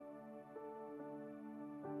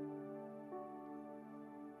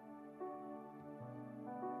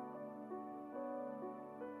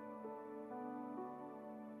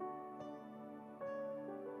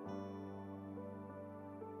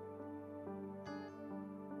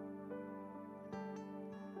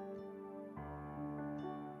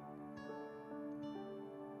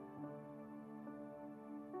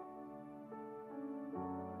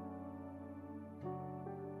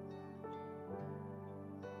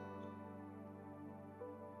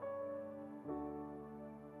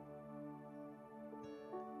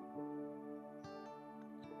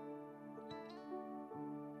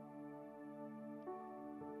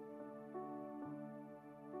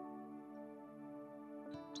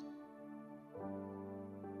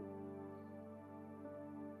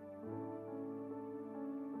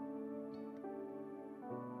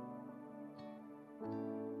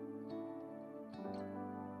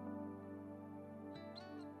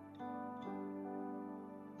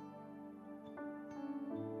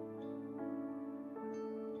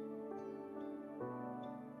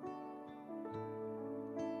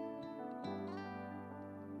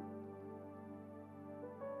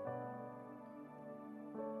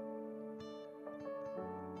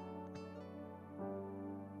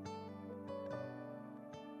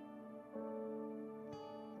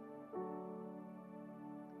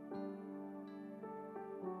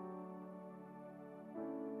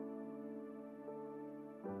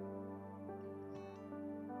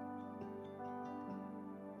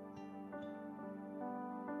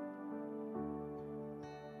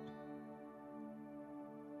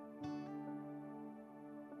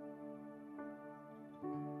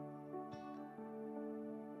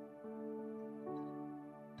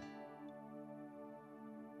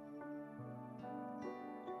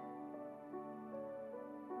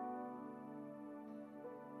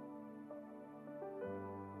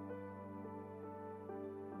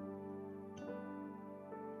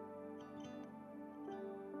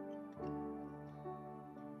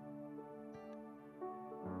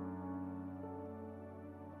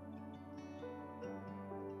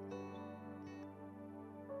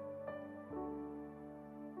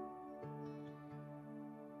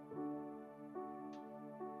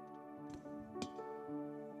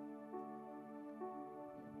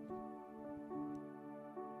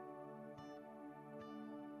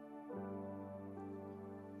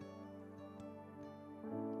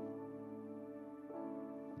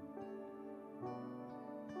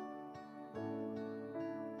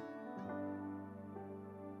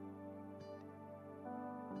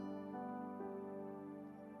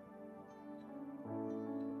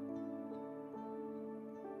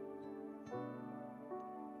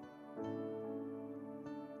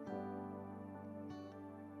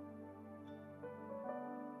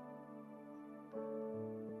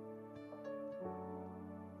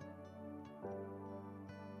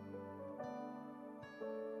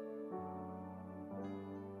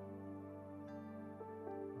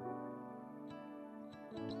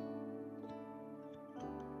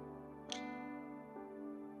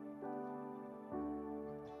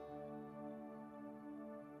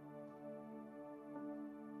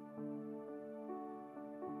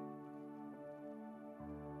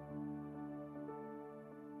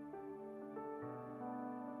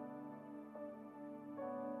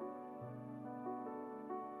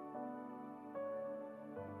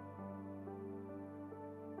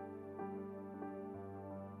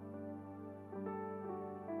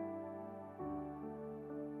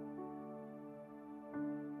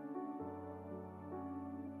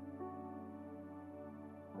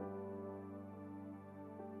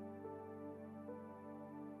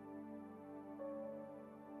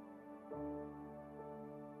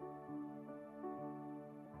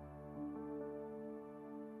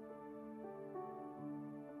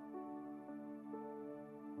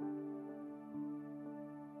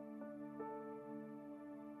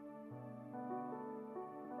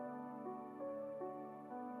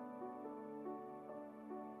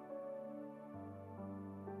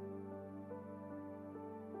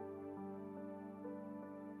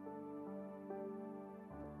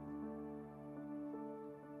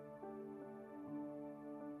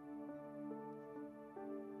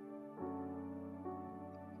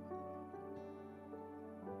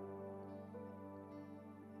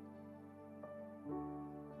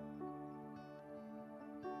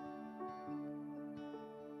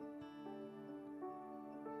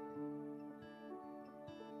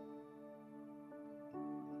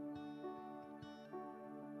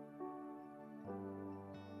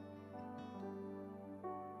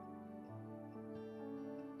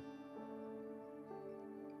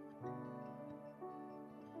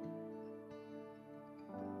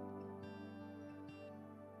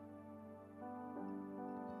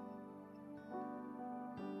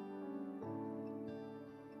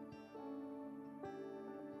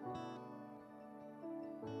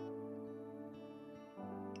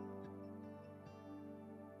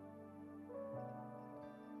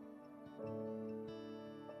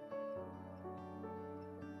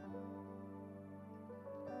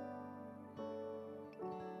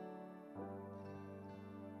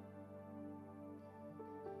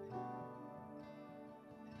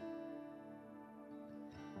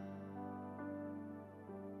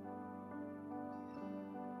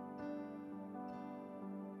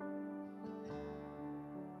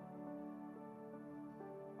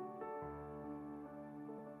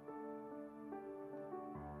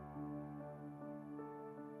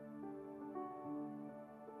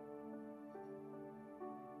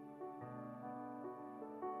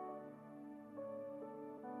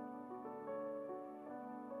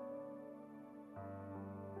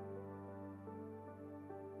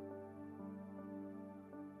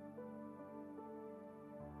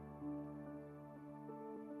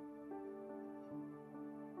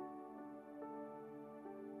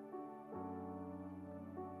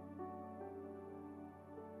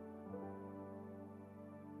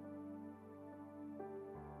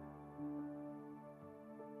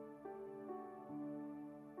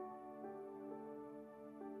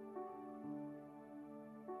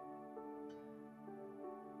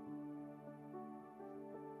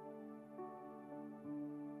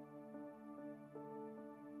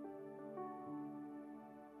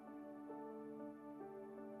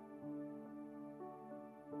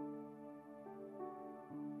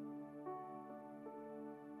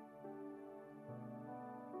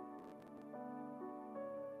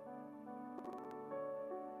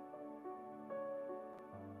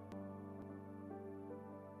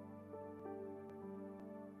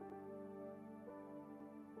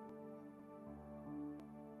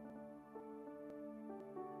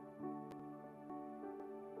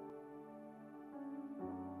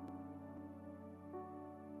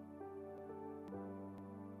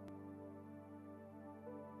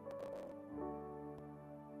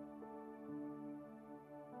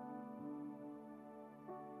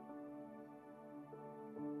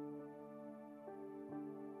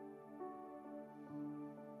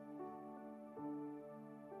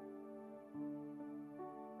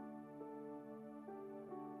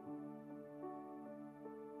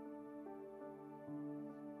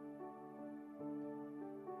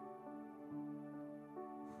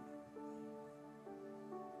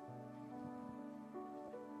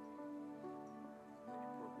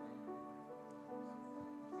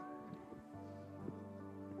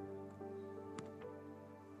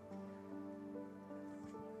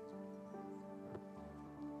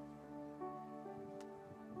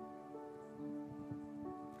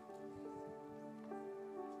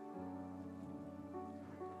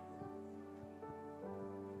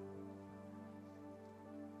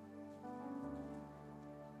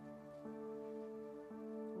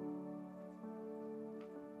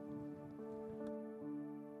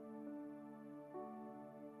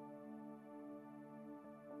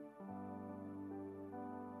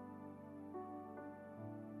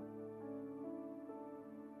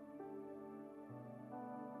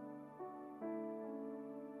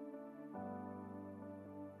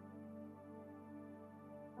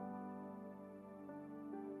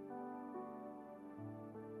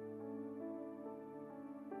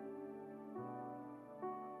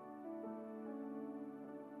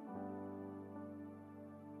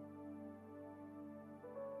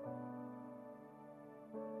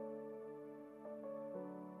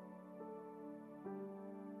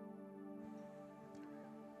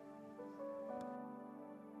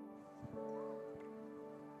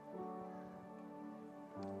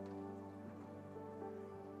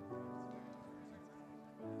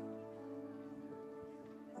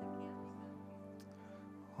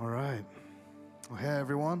right. Well, hey,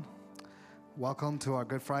 everyone. Welcome to our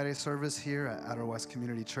Good Friday service here at Outer West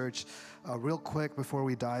Community Church. Real quick before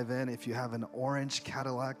we dive in, if you have an orange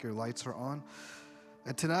Cadillac, your lights are on.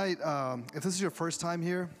 And tonight, if this is your first time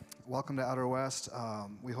here, welcome to Outer West.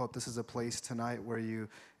 We hope this is a place tonight where you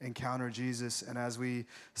encounter Jesus. And as we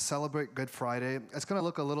celebrate Good Friday, it's going to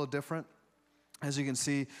look a little different. As you can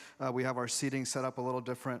see, we have our seating set up a little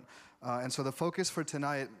different. And so the focus for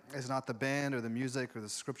tonight is not the band or the music or the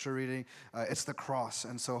scripture reading. It's the cross.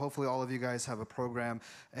 And so hopefully all of you guys have a program.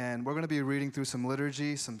 And we're going to be reading through some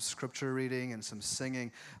liturgy, some scripture reading, and some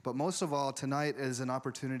singing. But most of all, tonight is an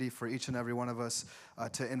opportunity for each and every one of us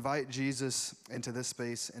to invite Jesus into this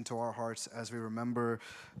space, into our hearts, as we remember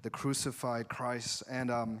the crucified Christ. And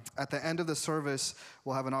at the end of the service,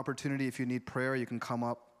 we'll have an opportunity. If you need prayer, you can come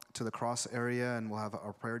up to the cross area, and we'll have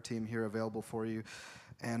our prayer team here available for you.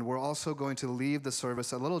 And we're also going to leave the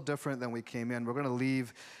service a little different than we came in. We're going to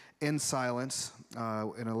leave in silence,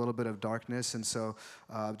 in a little bit of darkness. And so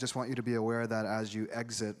just want you to be aware that as you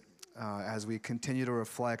exit, as we continue to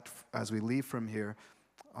reflect, as we leave from here,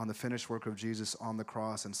 on the finished work of Jesus on the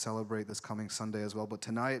cross and celebrate this coming Sunday as well. But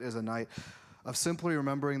tonight is a night of simply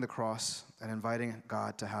remembering the cross and inviting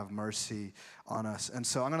God to have mercy on us. And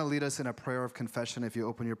so I'm going to lead us in a prayer of confession. If you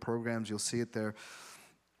open your programs, you'll see it there.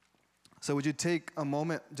 So would you take a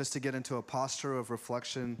moment just to get into a posture of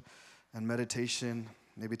reflection and meditation,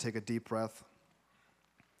 maybe take a deep breath,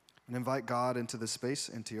 and invite God into this space,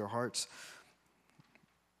 into your hearts,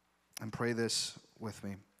 and pray this with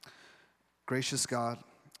me. Gracious God,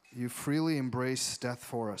 you freely embrace death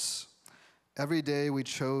for us. Every day we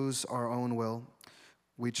chose our own will.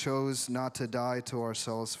 We chose not to die to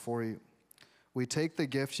ourselves for you. We take the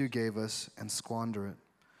gift you gave us and squander it.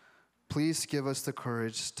 Please give us the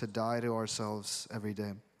courage to die to ourselves every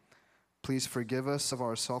day. Please forgive us of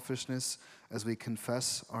our selfishness as we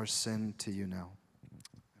confess our sin to you now.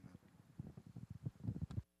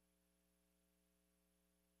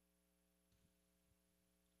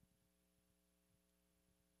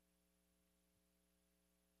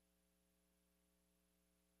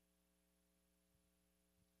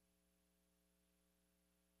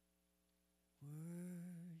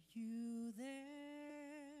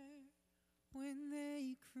 When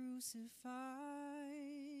they crucified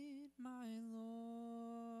my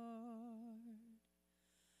Lord,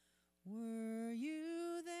 were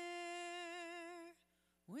you there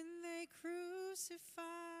when they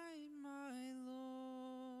crucified my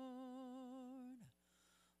Lord?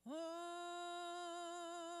 Oh,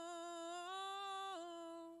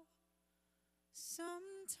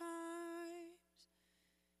 sometimes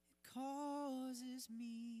it causes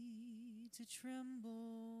me to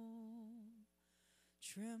tremble.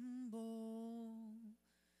 Tremble,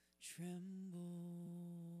 tremble.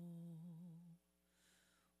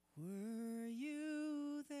 Were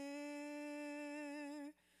you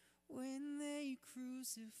there when they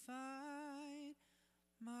crucified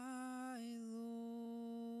my Lord?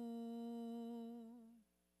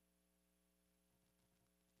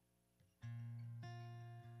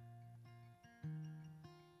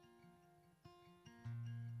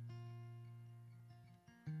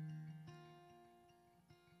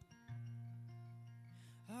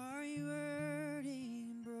 Are you hurting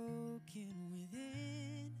and broken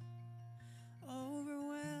within,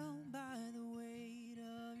 overwhelmed by the weight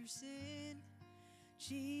of your sin?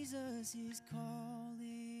 Jesus is calling.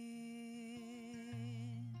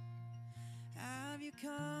 Have you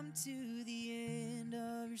come to the end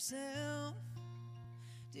of yourself?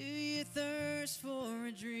 Do you thirst for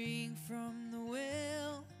a drink from the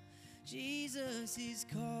well? Jesus is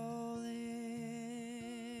calling.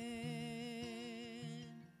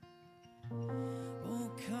 Oh,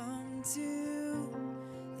 come to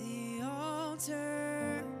the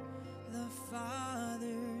altar. The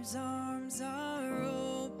Father's arms are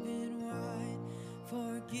open wide.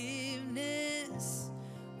 Forgiveness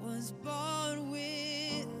was bought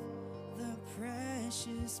with the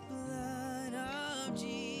precious blood of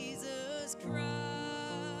Jesus Christ.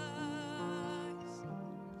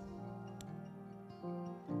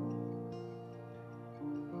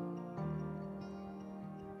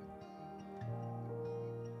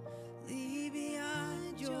 Leave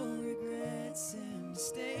behind your regrets and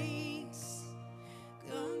mistakes.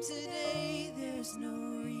 Come today, there's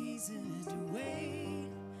no reason to wait.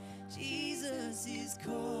 Jesus is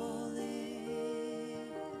calling.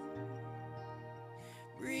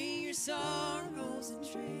 Bring your sorrows and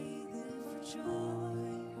trade them for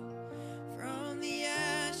joy. From the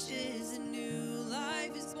ashes, a new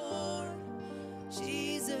life is born.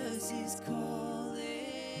 Jesus is calling.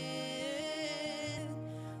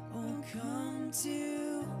 Oh, come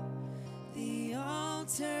to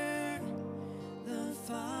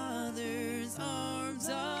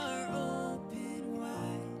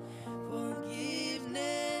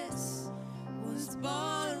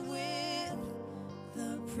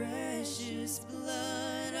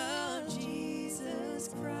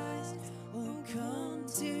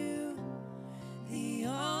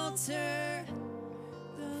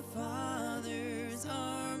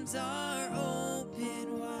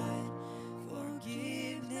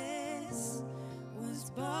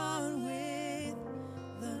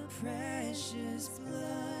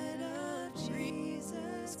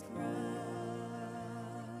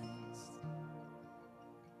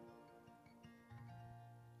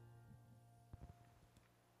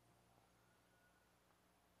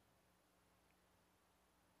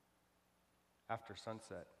After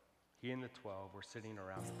sunset, he and the 12 were sitting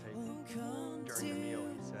around the table. During the meal,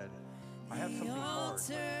 he said, I have something hard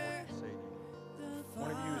but important to say to you.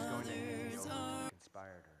 One of you is going to hand me over to the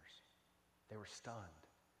conspirators. They were stunned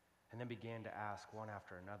and then began to ask one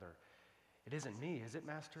after another, It isn't me, is it,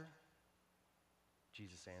 Master?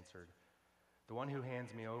 Jesus answered, The one who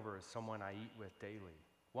hands me over is someone I eat with daily,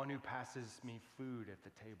 one who passes me food at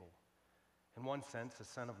the table. In one sense, the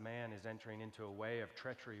Son of Man is entering into a way of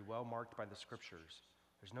treachery well marked by the Scriptures.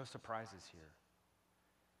 There's no surprises here.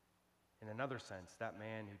 In another sense, that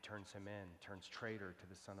man who turns him in turns traitor to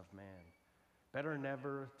the Son of Man. Better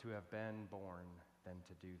never to have been born than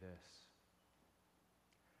to do this.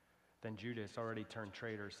 Then Judas, already turned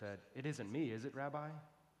traitor, said, It isn't me, is it, Rabbi?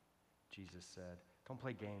 Jesus said, Don't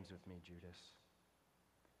play games with me, Judas.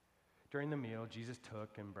 During the meal, Jesus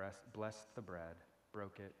took and blessed the bread,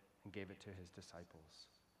 broke it, and gave it to his disciples.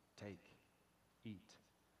 Take, eat.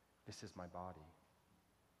 This is my body.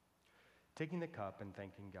 Taking the cup and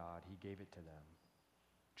thanking God, he gave it to them.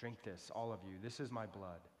 Drink this, all of you. This is my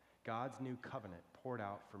blood, God's new covenant poured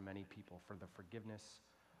out for many people for the forgiveness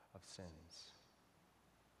of sins.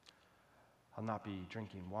 I'll not be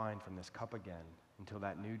drinking wine from this cup again until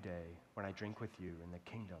that new day when I drink with you in the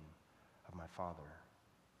kingdom of my Father.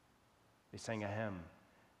 They sang a hymn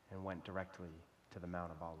and went directly to the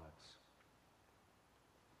Mount of Olives.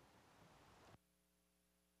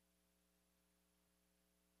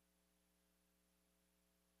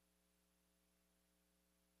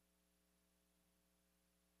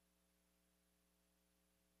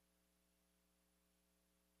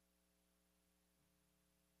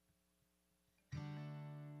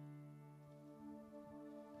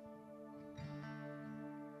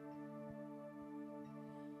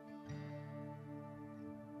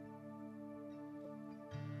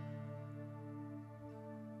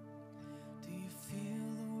 Do you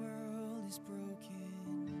feel the world is broken?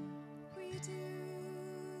 We do.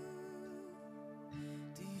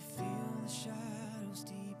 Do you feel the shadows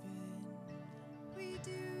deepen? We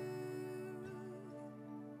do.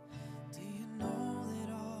 Do you know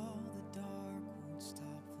that all the dark won't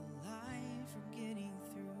stop the light from getting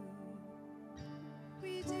through?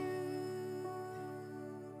 We do.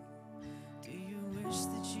 Do you wish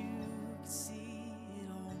that you could see it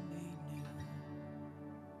all made new?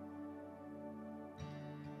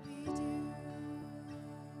 We do.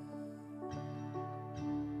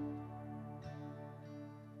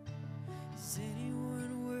 Is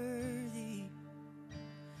anyone worthy?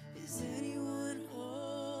 Is anyone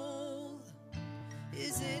whole?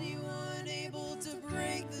 Is anyone able to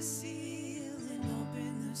break the seal and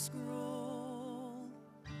open the scroll?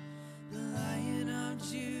 The Lion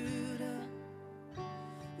of Judah,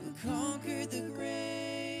 who conquered the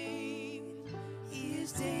grave. He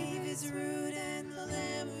is David's root and the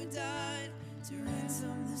Lamb who died to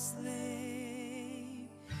ransom the slave.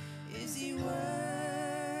 Is he worthy?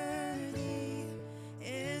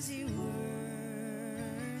 Is he worthy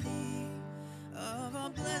of our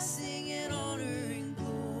blessing and honor and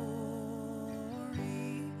glory?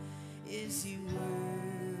 Is he worthy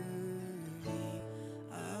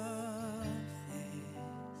of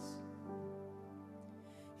this?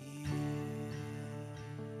 He is.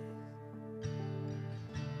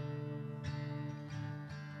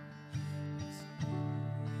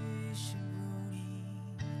 Creation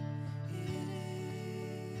groaning,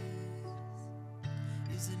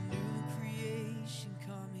 it is a new creation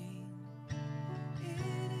coming. It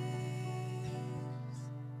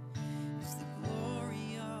is the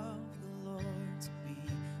glory of the Lord to be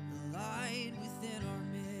the light within our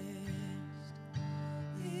midst.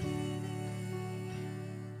 It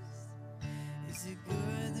is. Is it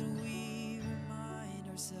good that we remind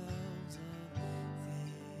ourselves of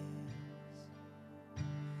this?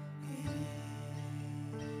 It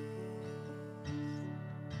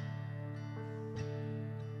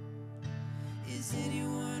is. Is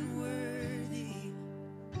anyone worthy?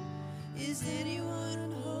 Is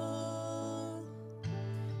anyone whole?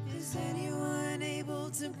 Is anyone able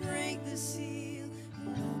to break the seal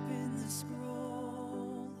and open the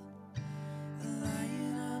scroll? The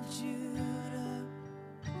Lion of Judah,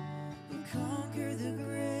 who conquered the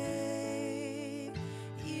grave.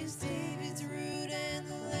 He is David's root and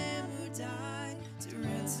the Lamb who died to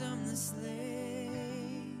ransom the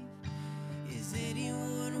slave. Is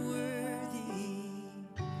anyone worthy?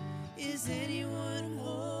 Is anyone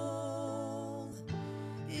whole?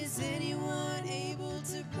 Is anyone able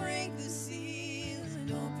to break the seal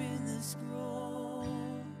and open the scroll?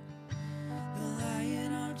 The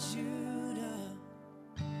Lion of Judah,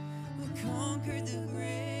 who conquered the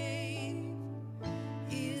grave.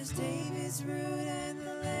 He is David's root and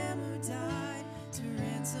the Lamb who died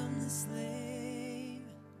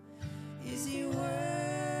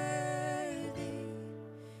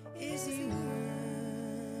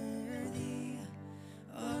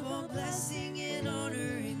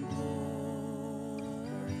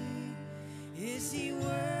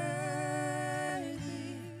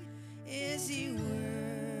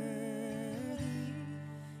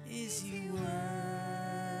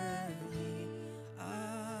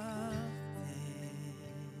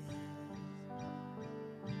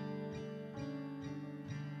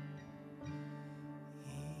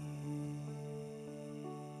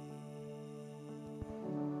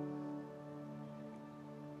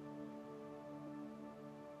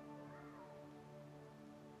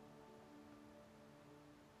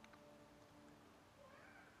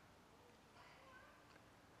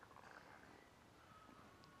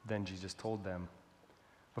Then Jesus told them,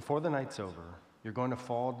 "Before the night's over, you're going to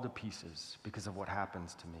fall to pieces because of what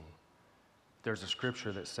happens to me. There's a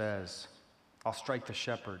scripture that says, 'I'll strike the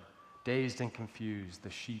shepherd. Dazed and confused, the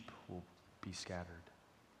sheep will be scattered.'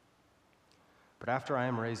 But after I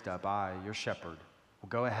am raised up, I, your shepherd, will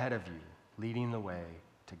go ahead of you, leading the way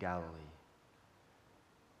to Galilee."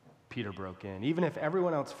 Peter broke in, "Even if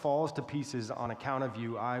everyone else falls to pieces on account of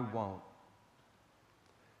you, I won't."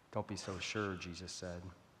 "Don't be so sure," Jesus said.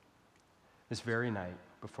 "This very night,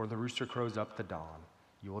 before the rooster crows up the dawn,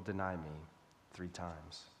 you will deny me 3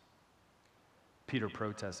 times." Peter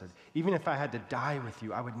protested, "Even if I had to die with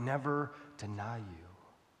you, I would never deny you."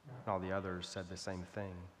 And all the others said the same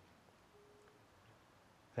thing.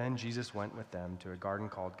 Then Jesus went with them to a garden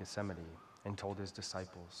called Gethsemane and told his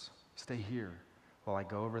disciples, "Stay here while I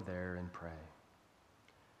go over there and pray."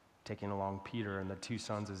 Taking along Peter and the 2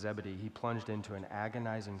 sons of Zebedee, he plunged into an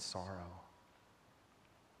agonizing sorrow.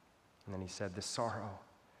 And then he said, "This sorrow,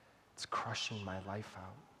 it's crushing my life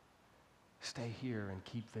out. Stay here and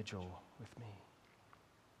keep vigil with me."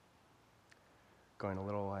 Going a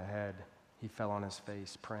little ahead, he fell on his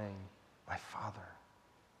face, praying, "My Father,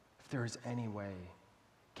 if there is any way,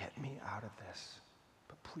 get me out of this.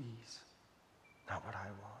 But please, not what I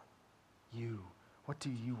want. What do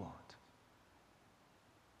you want?"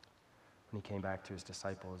 When he came back to his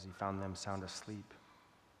disciples, he found them sound asleep.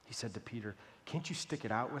 He said to Peter, "Can't you stick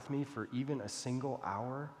it out with me for even a single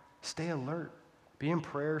hour? Stay alert. Be in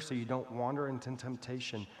prayer so you don't wander into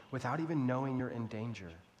temptation without even knowing you're in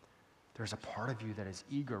danger. There's a part of you that is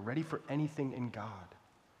eager, ready for anything in God.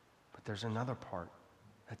 But there's another part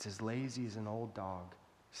that's as lazy as an old dog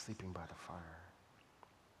sleeping by the fire."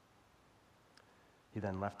 He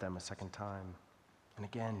then left them a second time, and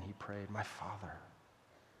again he prayed, "My Father,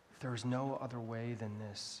 if there is no other way than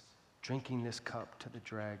this, drinking this cup to the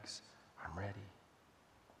dregs, I'm ready.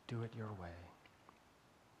 Do it your way."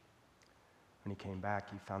 When he came back,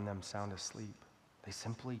 he found them sound asleep. They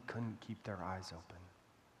simply couldn't keep their eyes open.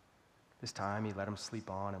 This time, he let them sleep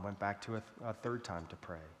on and went back to a third time to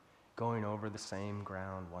pray, going over the same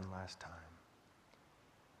ground one last time.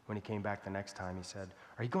 When he came back the next time, he said,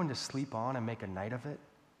 "Are you going to sleep on and make a night of it?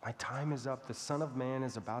 My time is up. The Son of Man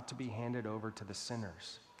is about to be handed over to the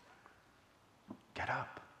sinners. Get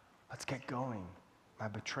up. Let's get going. My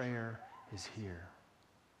betrayer is here."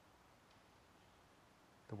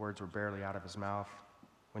 The words were barely out of his mouth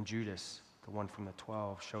when Judas, the one from the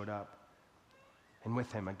 12, showed up, and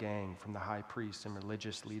with him a gang from the high priests and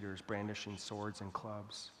religious leaders brandishing swords and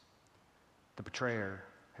clubs. The betrayer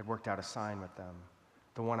had worked out a sign with them.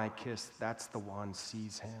 "The one I kissed, that's the one,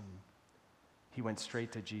 seize him." He went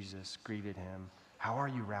straight to Jesus, greeted him, "How are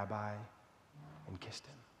you, Rabbi?" and kissed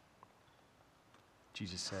him.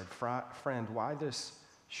 Jesus said, "Friend, why this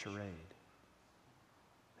charade?"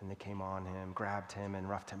 Then they came on him, grabbed him, and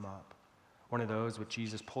roughed him up. One of those with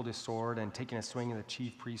Jesus pulled his sword and, taking a swing at the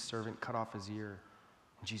chief priest's servant, cut off his ear.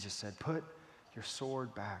 And Jesus said, "Put your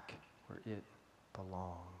sword back where it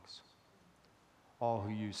belongs. All who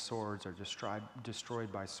use swords are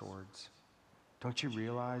destroyed by swords. Don't you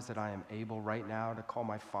realize that I am able right now to call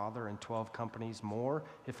my Father and 12 companies more,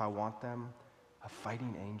 if I want them, of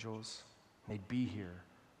fighting angels? They'd be here,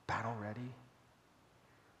 battle ready.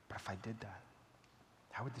 But if I did that,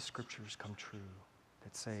 how would the scriptures come true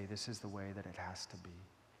that say this is the way that it has to be?"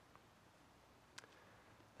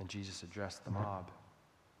 Then Jesus addressed the mob.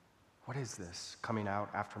 "What is this, coming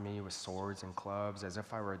out after me with swords and clubs as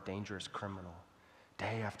if I were a dangerous criminal?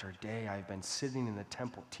 Day after day I have been sitting in the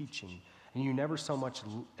temple teaching, and you never so much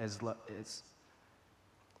as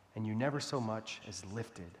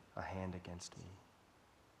lifted a hand against me.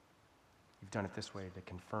 You've done it this way to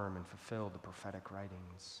confirm and fulfill the prophetic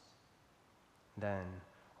writings." Then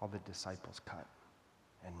all the disciples cut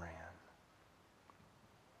and ran.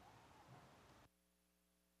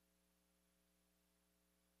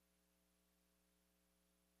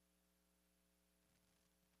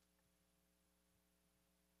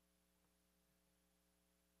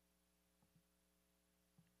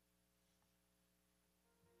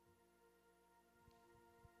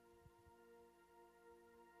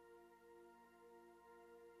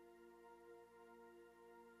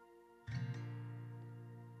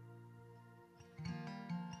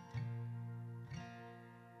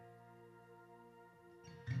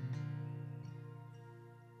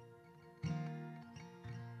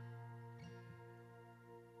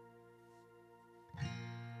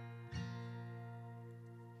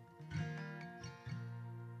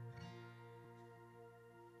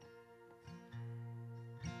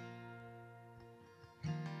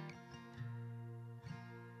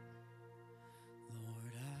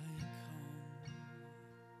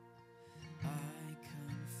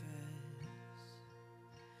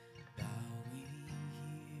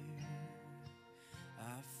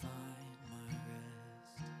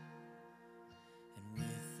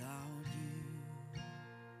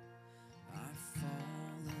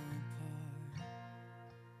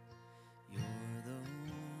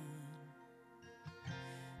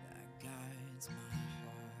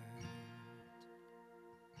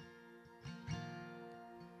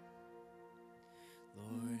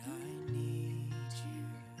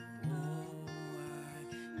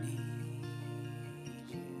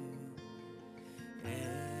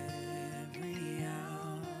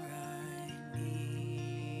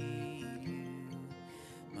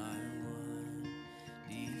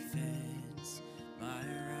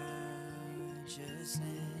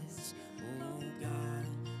 righteousness. Oh God,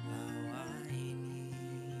 how I need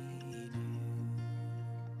you.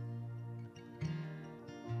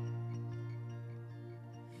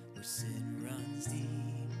 Where sin runs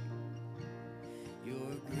deep,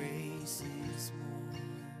 your grace is more.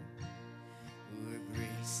 Where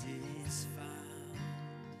grace is found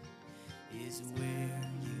is where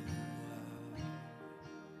you are.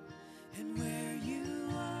 And where you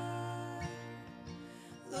are,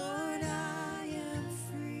 Lord, I am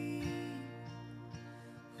free.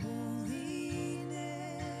 Holiness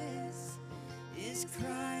is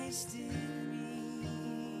Christ in me.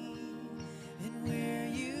 And where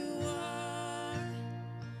you are,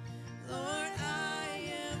 Lord, I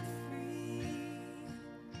am free.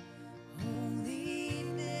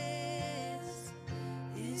 Holiness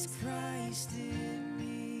is Christ in me.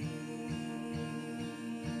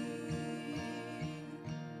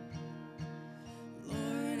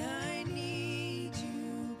 Lord, I need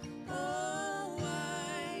you. Oh,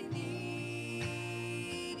 I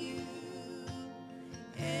need you.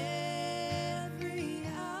 Every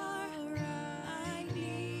hour I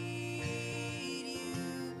need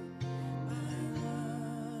you. My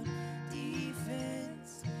one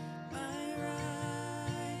defense, my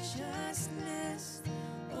righteousness.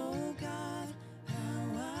 Oh God, how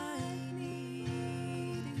I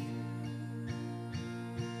need you.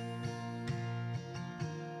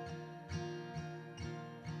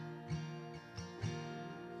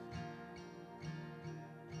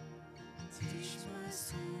 Teach my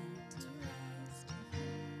soul to rise to you.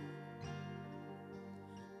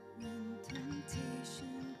 When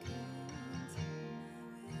temptation comes my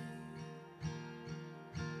way,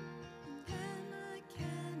 then I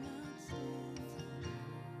cannot stand firm.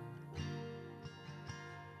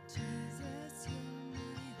 Jesus, you're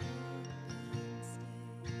my hope and stay.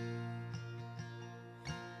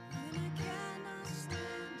 When I cannot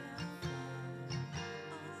stand, I'll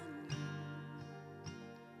fall on you.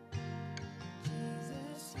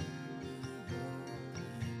 Jesus, you're my hope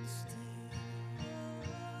and stay.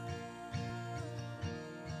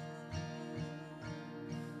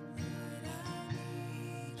 Lord, I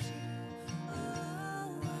need you. Oh,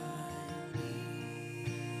 I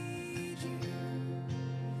need you.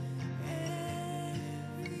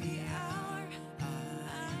 Every hour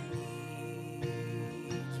I need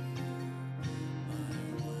you. My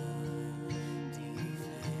one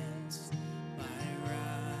defense, my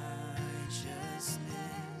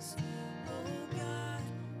righteousness. Oh God,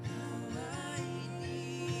 how I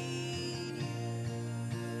need you.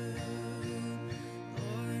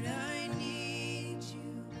 Lord, I need you.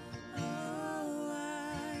 Oh,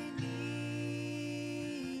 I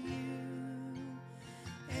need you.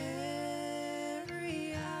 Every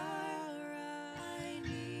hour I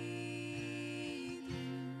need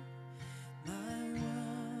you. My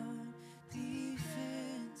one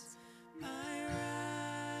defense, my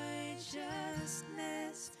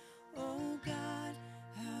righteousness. Oh God,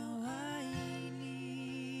 how I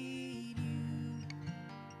need you.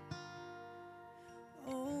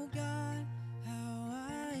 Oh God, how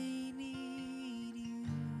I need you.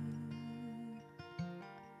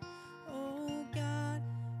 Oh God,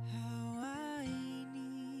 how I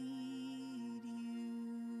need you.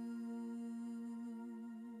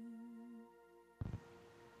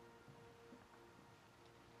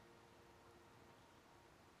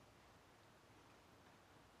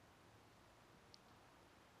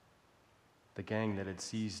 The gang that had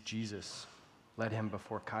seized Jesus led him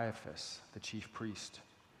before Caiaphas, the chief priest,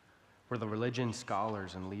 where the religion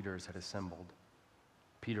scholars and leaders had assembled.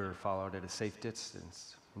 Peter followed at a safe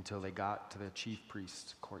distance until they got to the chief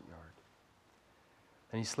priest's courtyard.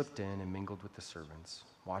 Then he slipped in and mingled with the servants,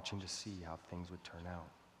 watching to see how things would turn out.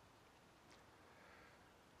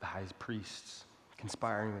 The high priests,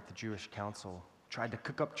 conspiring with the Jewish council, tried to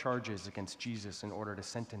cook up charges against Jesus in order to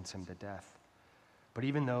sentence him to death. But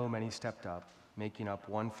even though many stepped up, making up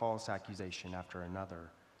one false accusation after another,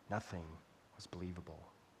 nothing was believable.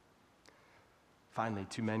 Finally,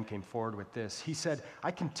 2 men came forward with this. He said,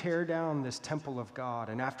 "I can tear down this temple of God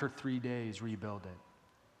and after 3 days rebuild it."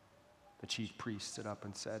 The chief priest stood up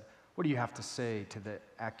and said, "What do you have to say to the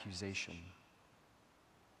accusation?"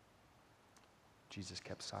 Jesus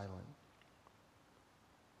kept silent.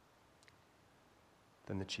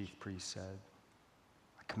 Then the chief priest said,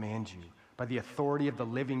 "I command you, by the authority of the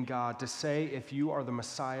living God, to say if you are the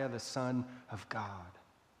Messiah, the Son of God."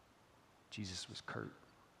 Jesus was curt.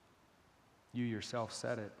 "You yourself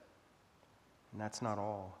said it. And that's not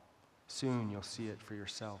all. Soon you'll see it for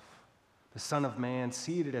yourself. The Son of Man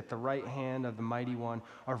seated at the right hand of the Mighty One,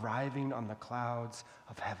 arriving on the clouds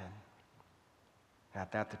of heaven."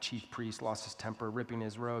 At that, the chief priest lost his temper, ripping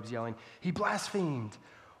his robes, yelling, "He blasphemed!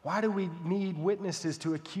 Why do we need witnesses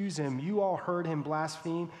to accuse him? You all heard him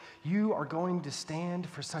blaspheme. You are going to stand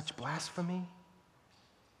for such blasphemy?"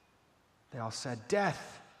 They all said,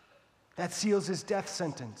 "Death! That seals his death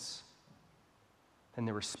sentence." Then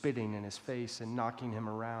they were spitting in his face and knocking him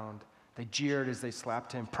around. They jeered as they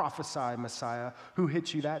slapped him. "Prophesy, Messiah, who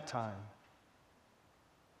hit you that time?"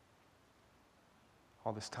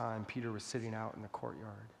 All this time, Peter was sitting out in the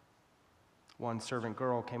courtyard. One servant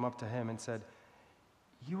girl came up to him and said,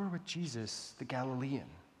 "You were with Jesus, the Galilean."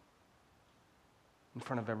 In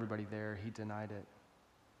front of everybody there, he denied it.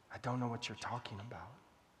 "I don't know what you're talking about."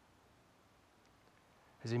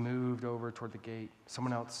 As he moved over toward the gate,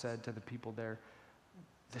 someone else said to the people there,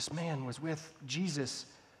 "This man was with Jesus,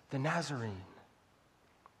 the Nazarene."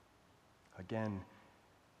 Again,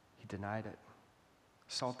 he denied it,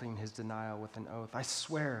 salting his denial with an oath. "I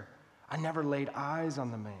swear, I never laid eyes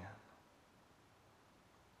on the man."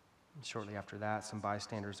 And shortly after that, some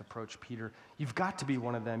bystanders approached Peter. "You've got to be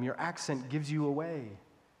one of them. Your accent gives you away."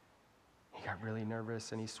 He got really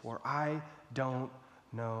nervous and he swore, "I don't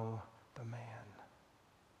know the man."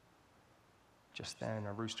 Just then,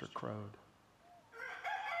 a rooster crowed.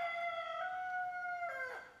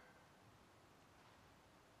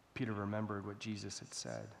 Peter remembered what Jesus had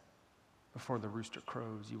said. "Before the rooster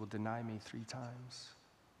crows, you will deny me 3 times.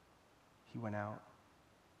 He went out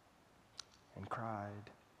and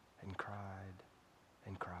cried and cried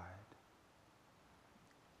and cried.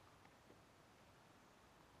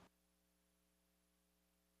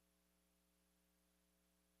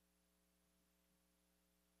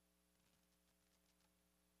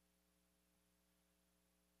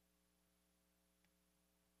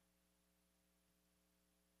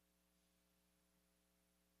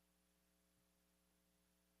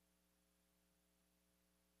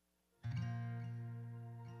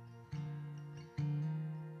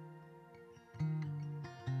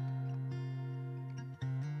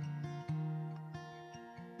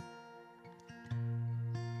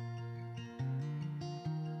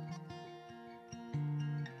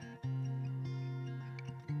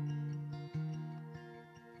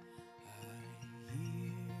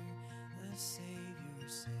 Savior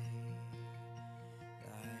say,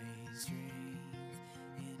 thy strength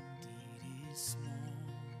indeed is small.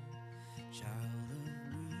 Child of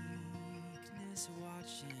weakness,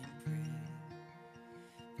 watch and pray.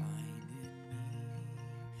 Find in me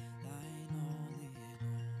thine all in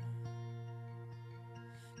all.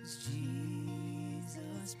 'Cause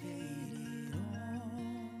Jesus paid it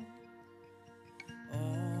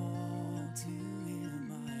all to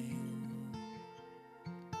him I owe.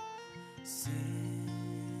 Sin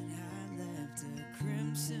had left a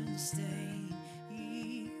crimson stain,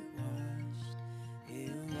 he washed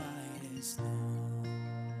it white as snow.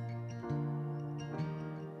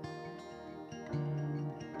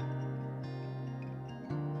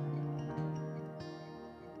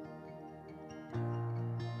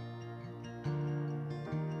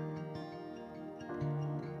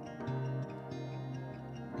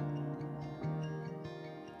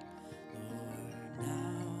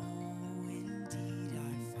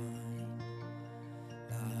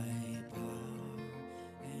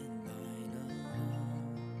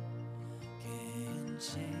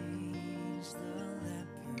 Change the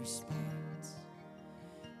leper's spots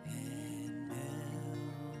and melt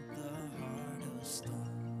the heart of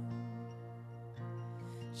stone.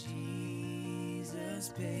 Jesus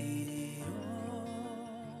paid it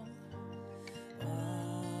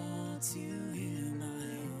all to him I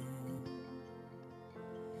owe.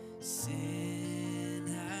 Sin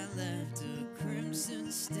had left a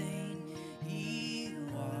crimson stain, he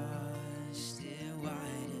washed it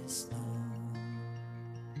white as snow.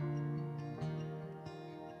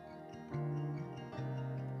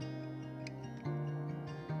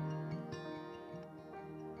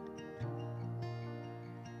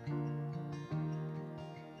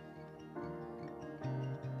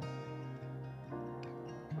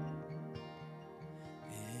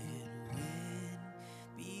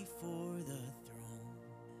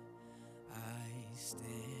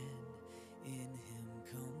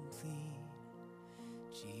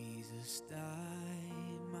 Jesus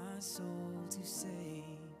died my soul to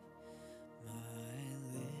save, my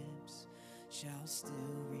lips shall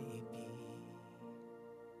still repeat,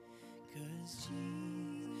 'cause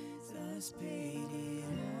Jesus paid it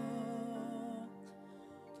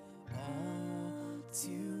all to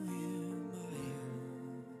him I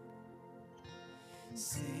owe.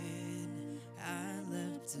 Sin had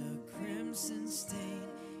left a crimson stain,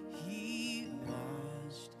 he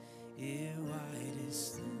washed it white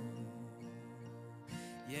as snow.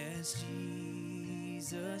 'cause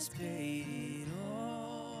Jesus paid it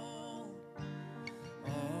all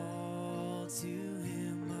to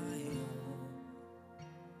him I owe.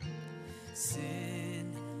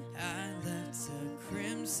 Sin had left a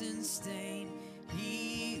crimson stain,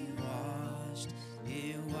 he washed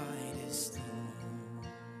it white as snow.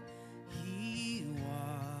 He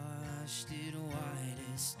washed it white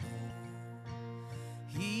as snow.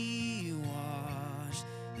 He washed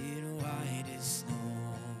it white as snow.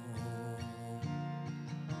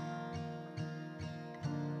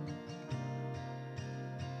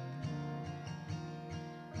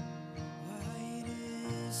 White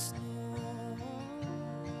as snow.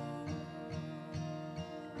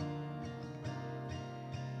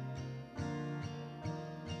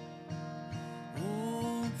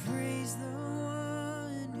 Oh, praise the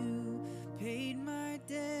one who paid my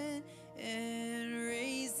debt and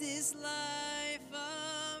raised his life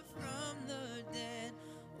up from the dead.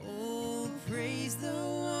 Oh, praise the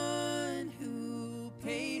one who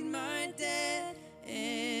paid my debt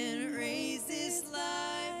and raised his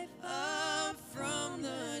life up from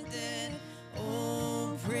the dead.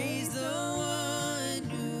 Oh, praise the one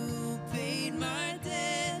who paid my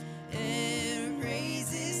debt and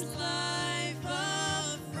raised his life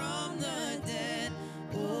up from the dead.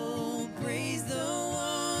 Oh, praise the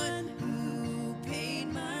one who paid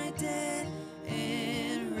my debt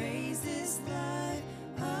and raised his life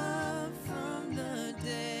up from the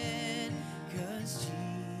dead. 'Cause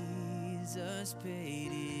Jesus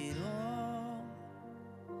paid it all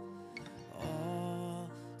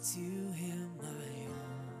to him I owe.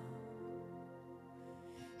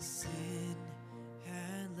 Sin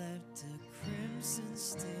had left a crimson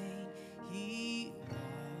stain, he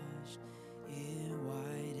washed it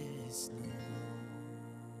white as snow.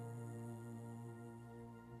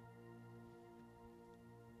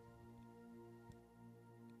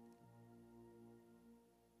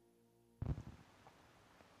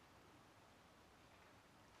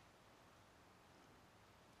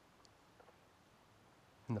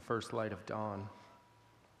 In the first light of dawn,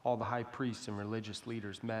 all the high priests and religious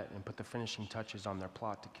leaders met and put the finishing touches on their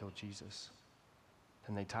plot to kill Jesus.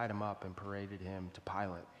 Then they tied him up and paraded him to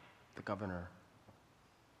Pilate, the governor.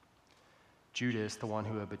 Judas, the one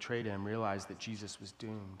who had betrayed him, realized that Jesus was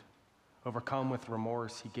doomed. Overcome with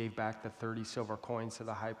remorse, he gave back the 30 silver coins to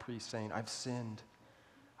the high priest, saying, "I've sinned.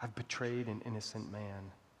 I've betrayed an innocent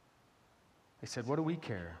man." They said, "What do we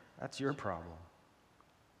care? That's your problem."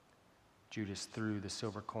 Judas threw the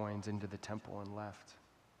silver coins into the temple and left.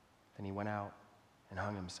 Then he went out and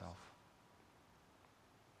hung himself.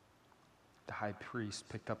 The high priest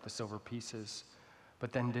picked up the silver pieces,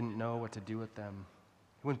 but then didn't know what to do with them.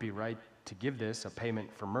 It wouldn't be right to give this, a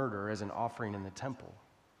payment for murder, as an offering in the temple.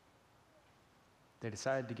 They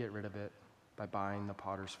decided to get rid of it by buying the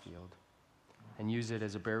potter's field and use it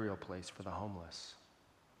as a burial place for the homeless.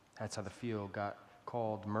 That's how the field got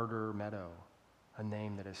called Murder Meadow, a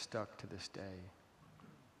name that has stuck to this day.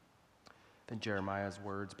 Then Jeremiah's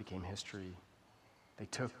words became history. They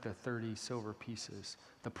took the 30 silver pieces,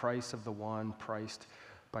 the price of the one priced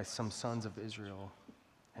by some sons of Israel,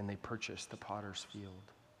 and they purchased the potter's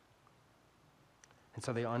field. And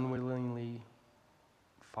so they unwillingly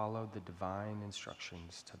followed the divine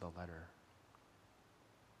instructions to the letter.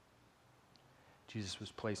 Jesus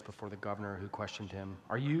was placed before the governor, who questioned him,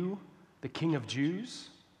 "Are you the King of Jews?"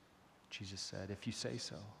 Jesus said, "If you say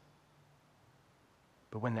so."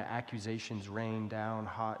 But when the accusations rained down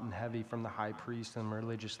hot and heavy from the high priest and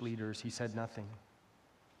religious leaders, he said nothing.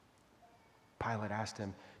 Pilate asked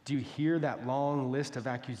him, "Do you hear that long list of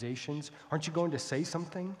accusations? Aren't you going to say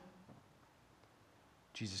something?"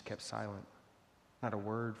 Jesus kept silent, not a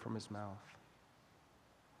word from his mouth.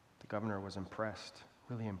 The governor was impressed,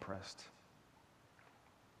 really impressed.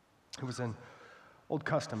 It was an old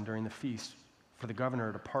custom during the feast for the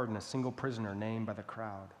governor to pardon a single prisoner named by the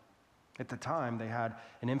crowd. At the time, they had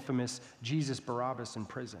an infamous Jesus Barabbas in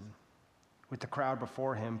prison. With the crowd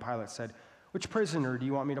before him, Pilate said, "Which prisoner do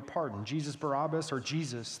you want me to pardon, Jesus Barabbas or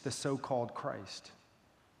Jesus, the so-called Christ?"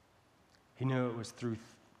 He knew it was through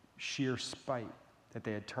sheer spite that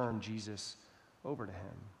they had turned Jesus over to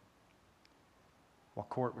him. While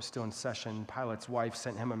court was still in session, Pilate's wife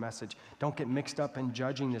sent him a message. "Don't get mixed up in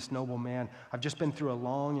judging this noble man. I've just been through a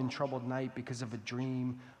long and troubled night because of a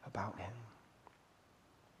dream about him."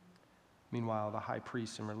 Meanwhile, the high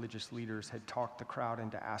priests and religious leaders had talked the crowd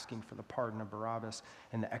into asking for the pardon of Barabbas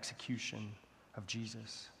and the execution of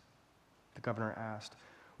Jesus. The governor asked,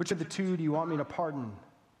 "Which of the two do you want me to pardon?"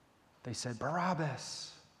 They said,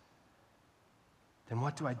 "Barabbas." "Then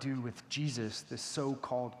what do I do with Jesus, this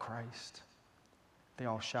so-called Christ?" They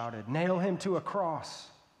all shouted, "Nail him to a cross."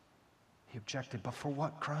 He objected, but for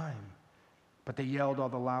what crime? But they yelled all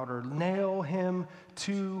the louder, nail him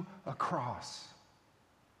to a cross.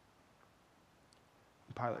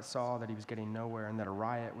 Pilate saw that he was getting nowhere and that a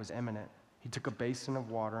riot was imminent. He took a basin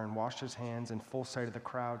of water and washed his hands in full sight of the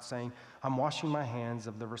crowd, saying, I'm washing my hands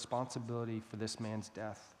of the responsibility for this man's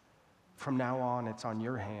death. From now on, it's on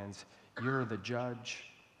your hands. You're the judge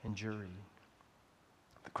and jury.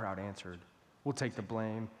 The crowd answered, we'll take the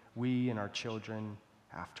blame, we and our children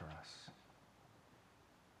after us.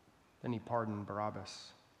 Then he pardoned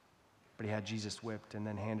Barabbas, but he had Jesus whipped and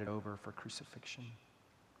then handed over for crucifixion.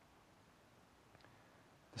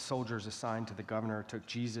 The soldiers assigned to the governor took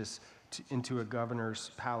Jesus into a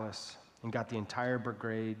governor's palace and got the entire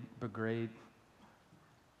brigade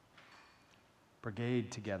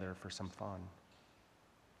together for some fun.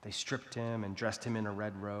 They stripped him and dressed him in a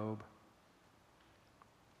red robe.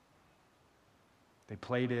 They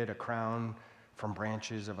plaited a crown from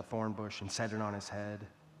branches of a thorn bush and set it on his head.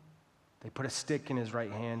 They put a stick in his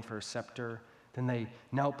right hand for a scepter. Then they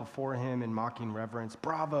knelt before him in mocking reverence.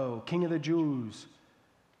 Bravo, King of the Jews,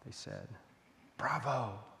 they said.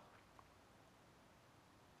 Bravo.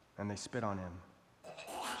 And they spit on him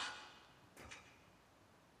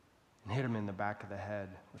and hit him in the back of the head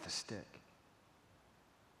with a stick.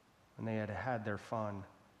 When they had had their fun,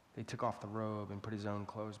 they took off the robe and put his own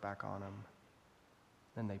clothes back on him.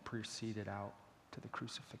 Then they proceeded out to the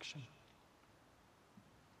crucifixion.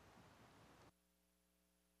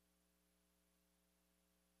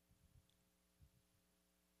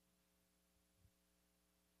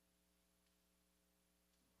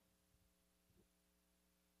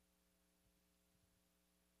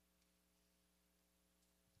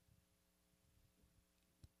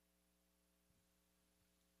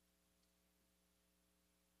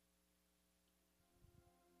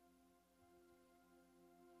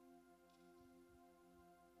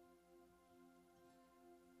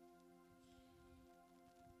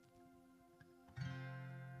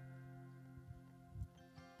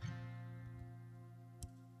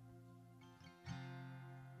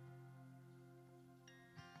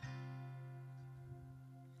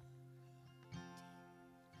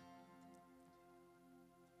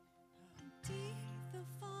 Deep the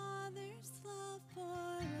Father's love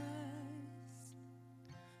for us,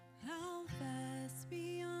 how vast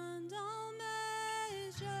beyond all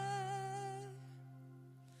measure,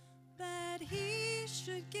 that He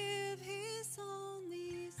should give His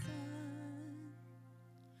only Son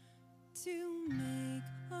to make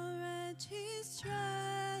a wretch His treasure.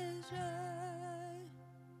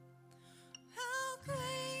 How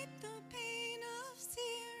great the pain of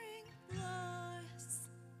searing loss!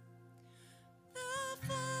 The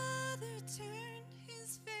Father turned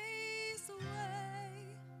His face away,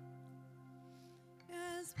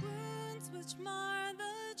 as wounds which mar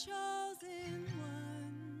the chosen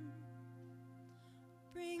one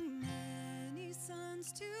bring many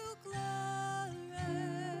sons to glory.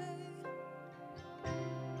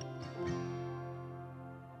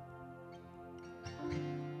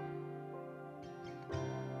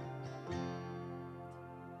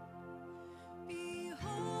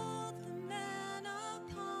 Behold the man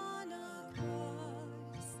upon a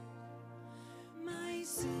cross, my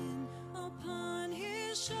sin upon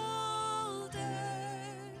His shoulders.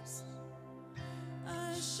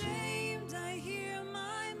 Ashamed, I hear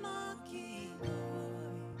my mocking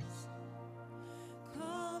voice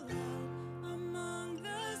call out among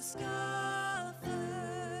the scoffers.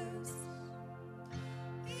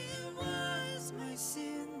 It was my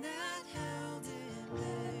sin that held Him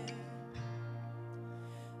there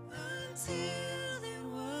until it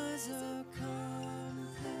was accomplished.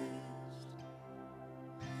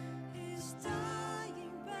 His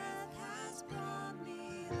dying breath has brought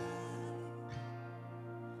me life.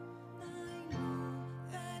 I know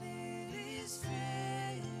that it is finished.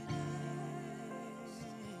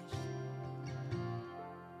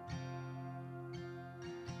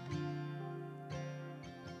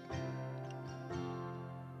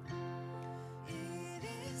 It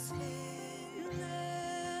is finished.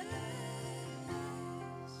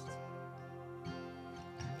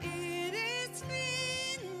 It is finished.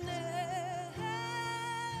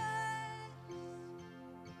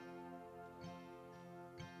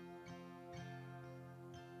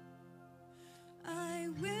 I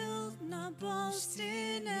will not boast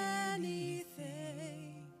in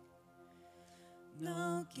anything,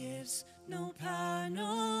 no gifts, no power,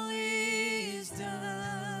 no wisdom,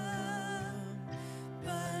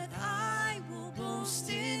 but I will boast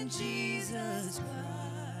in Jesus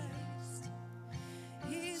Christ,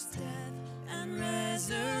 His death and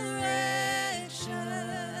resurrection.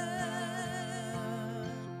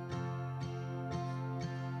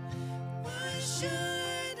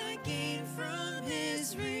 should I gain from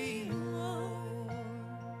his reward?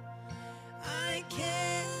 I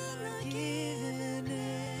cannot give an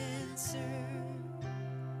answer,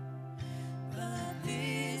 but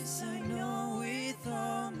this I know with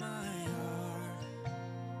all my heart.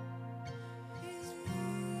 His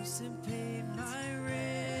wounds have paid my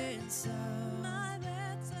ransom.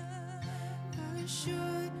 How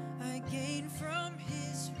should I gain from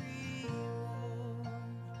his reward?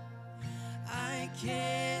 I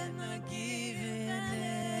cannot give an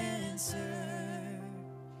answer,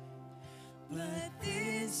 but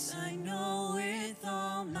this I know with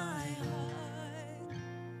all my heart.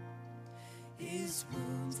 His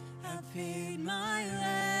wounds have paid my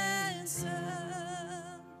ransom.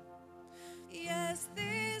 Yes,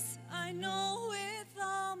 this I know with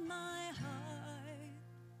all my heart.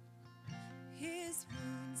 His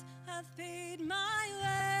wounds have paid my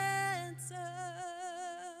ransom.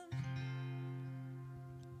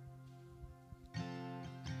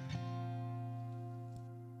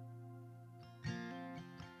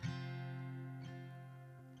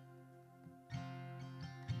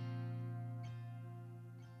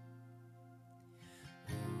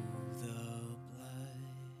 The blood,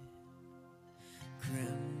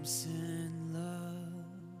 crimson love,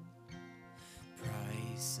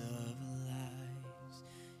 price of lives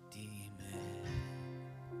demanded,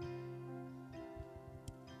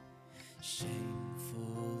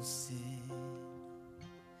 shameful sin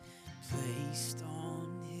placed on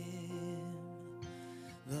him,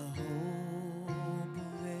 the hope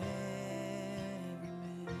of every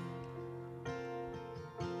man.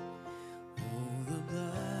 Oh, the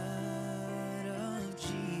blood of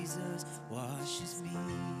Jesus washes me.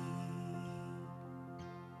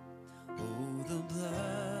 Oh, the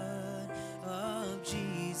blood of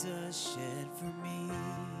Jesus shed for me.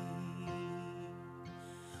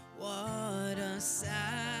 What a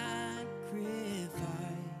sacrifice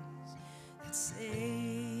that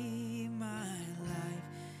saved my life.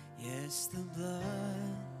 Yes, the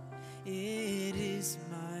blood, it is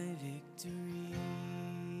my victory.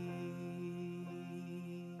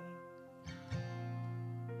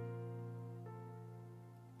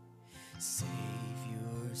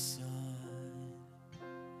 Savior, Son,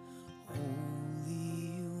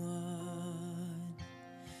 Holy One,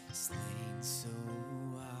 slain so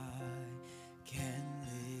I can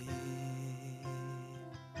live.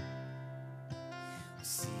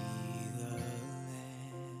 See the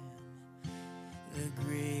Lamb, the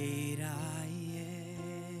great I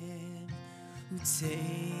am, who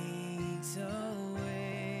takes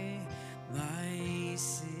away my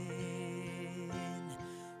sin.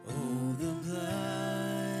 Oh, the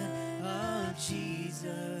blood of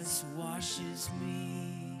Jesus washes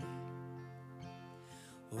me.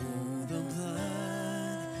 Oh, the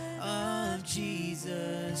blood of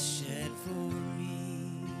Jesus shed for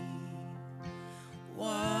me.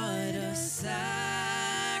 What a sacrifice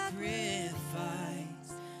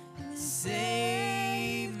to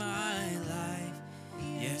save my life.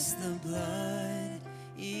 Yes, the blood,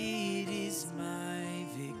 it is my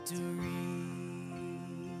victory.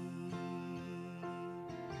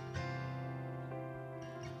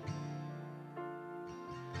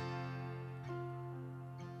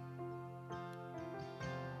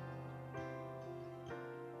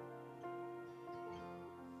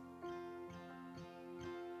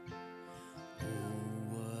 Oh,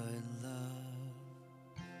 what love,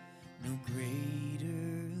 no greater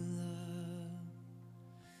love,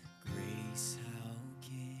 grace, how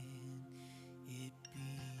can it be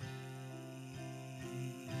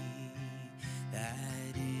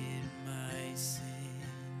that in my sin,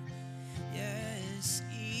 yes,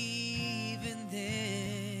 even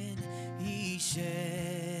then, he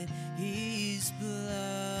shed his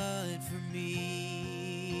blood for me.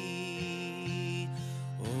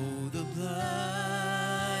 Oh, the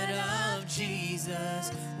blood of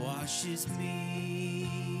Jesus washes me.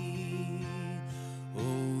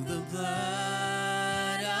 Oh, the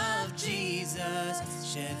blood of Jesus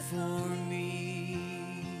shed for me.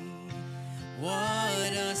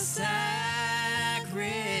 What a sacrifice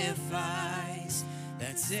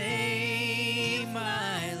that saved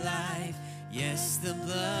my life. Yes, the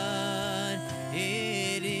blood,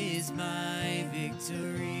 it is my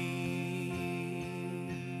victory.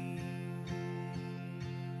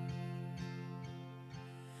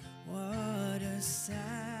 What a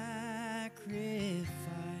sacrifice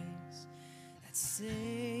that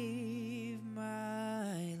saved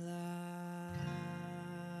my life.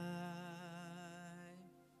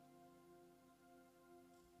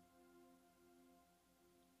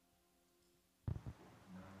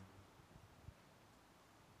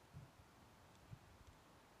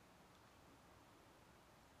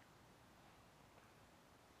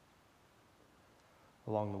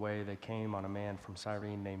 Along the way, they came on a man from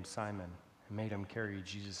Cyrene named Simon and made him carry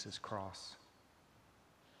Jesus' cross.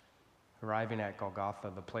 Arriving at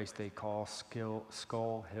Golgotha, the place they call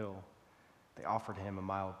Skull Hill, they offered him a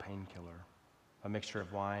mild painkiller, a mixture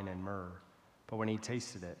of wine and myrrh. But when he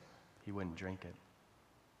tasted it, he wouldn't drink it.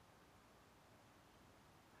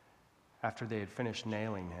 After they had finished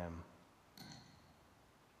nailing him,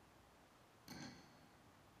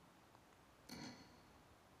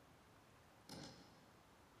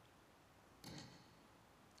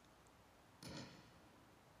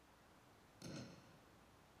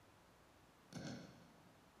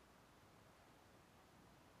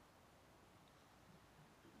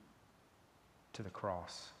 to the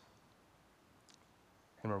cross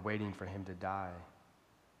and were waiting for him to die,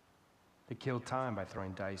 they killed time by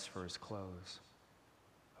throwing dice for his clothes.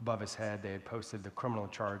 Above his head, they had posted the criminal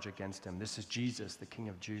charge against him. This is Jesus, the King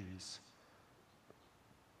of Jews.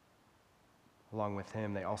 Along with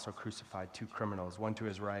him, they also crucified 2 criminals, one to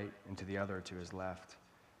his right and to the other to his left.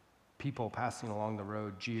 People passing along the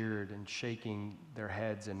road jeered and shaking their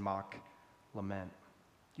heads in mock lament.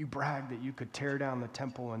 You bragged that you could tear down the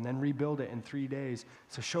temple and then rebuild it in 3 days.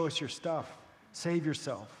 So show us your stuff. Save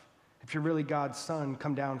yourself. If you're really God's son,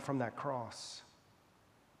 come down from that cross.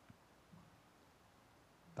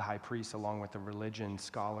 The high priest, along with the religion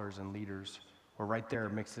scholars and leaders, were right there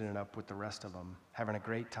mixing it up with the rest of them, having a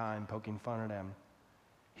great time poking fun at him.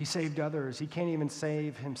 He saved others. He can't even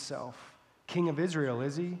save himself. King of Israel,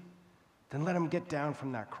 is he? Then let him get down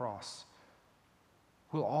from that cross.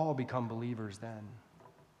 We'll all become believers then.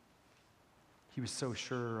 He was so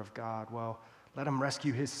sure of God. Well, let him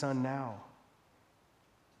rescue his son now.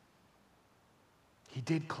 He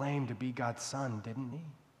did claim to be God's son, didn't he?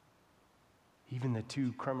 Even the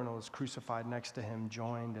 2 criminals crucified next to him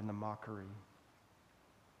joined in the mockery.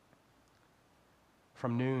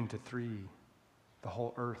 From noon to 3, the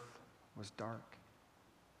whole earth was dark.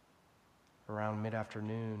 Around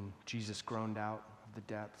mid-afternoon, Jesus groaned out of the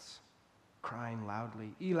depths, crying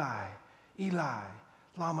loudly, Eli, Eli,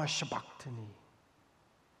 lama sabachthani,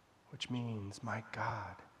 which means, my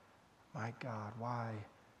God, why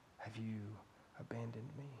have you abandoned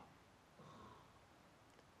me?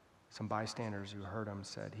 Some bystanders who heard him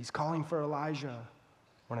said, he's calling for Elijah.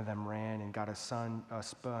 One of them ran and got a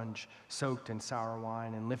sponge soaked in sour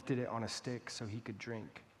wine and lifted it on a stick so he could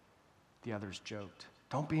drink. The others joked,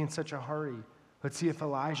 don't be in such a hurry. Let's see if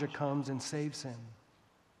Elijah comes and saves him.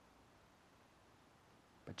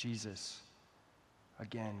 But Jesus,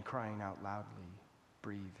 again crying out loudly,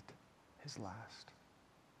 breathed his last.